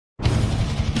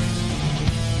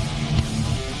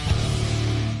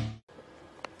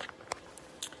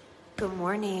Good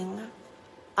morning.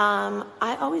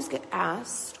 I always get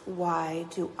asked, why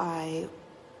do I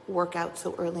work out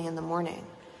so early in the morning?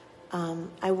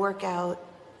 I work out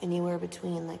anywhere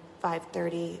between like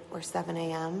 5:30 or 7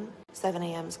 a.m. 7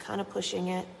 a.m. is kind of pushing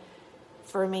it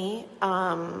for me.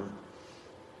 But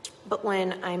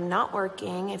when I'm not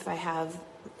working, if I have,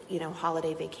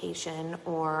 holiday vacation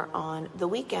or on the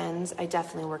weekends, I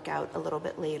definitely work out a little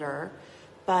bit later.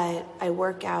 But I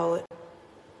work out,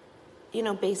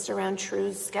 based around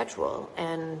True's schedule.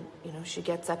 And, she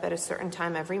gets up at a certain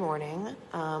time every morning.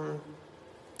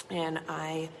 And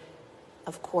I,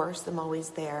 of course, am always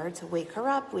there to wake her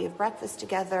up. We have breakfast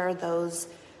together. Those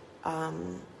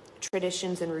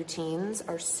traditions and routines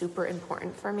are super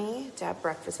important for me, to have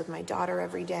breakfast with my daughter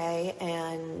every day.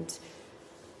 And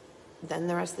then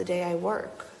the rest of the day I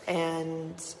work.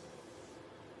 And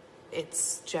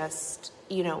it's just,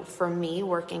 for me,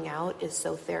 working out is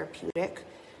so therapeutic.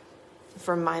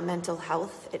 For my mental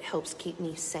health, it helps keep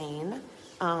me sane.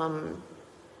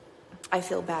 I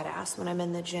feel badass when I'm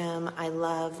in the gym. I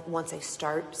love, once I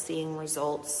start seeing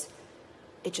results,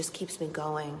 it just keeps me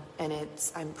going. And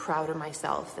I'm proud of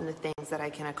myself and the things that I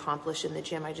can accomplish in the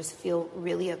gym. I just feel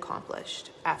really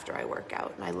accomplished after I work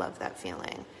out, and I love that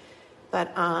feeling.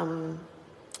 But,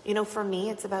 for me,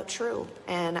 it's about True.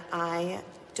 And I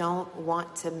don't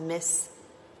want to miss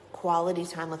quality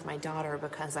time with my daughter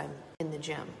because I'm in the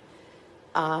gym.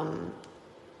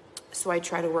 So I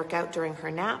try to work out during her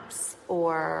naps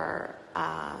or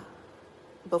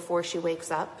before she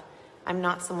wakes up. I'm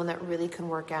not someone that really can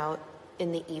work out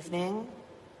in the evening.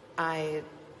 I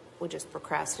would just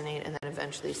procrastinate and then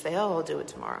eventually say, I'll do it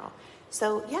tomorrow.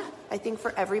 So yeah, I think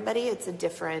for everybody, it's a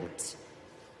different,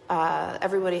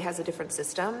 everybody has a different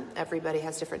system. Everybody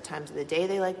has different times of the day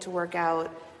they like to work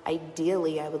out.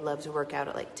 Ideally, I would love to work out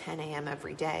at like 10 a.m.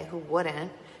 every day. Who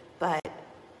wouldn't? But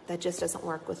that just doesn't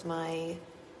work with my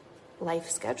life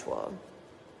schedule.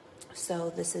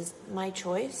 So this is my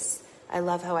choice. I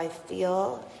love how I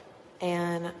feel,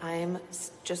 and I'm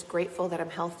just grateful that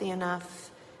I'm healthy enough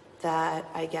that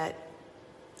I get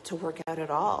to work out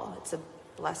at all. It's a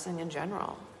blessing in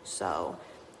general. So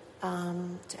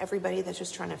to everybody that's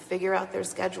just trying to figure out their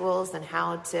schedules and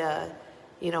how to,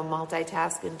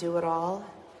 multitask and do it all,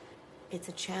 it's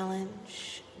a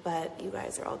challenge, but you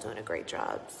guys are all doing a great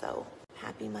job. So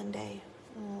happy Monday.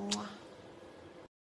 Mwah.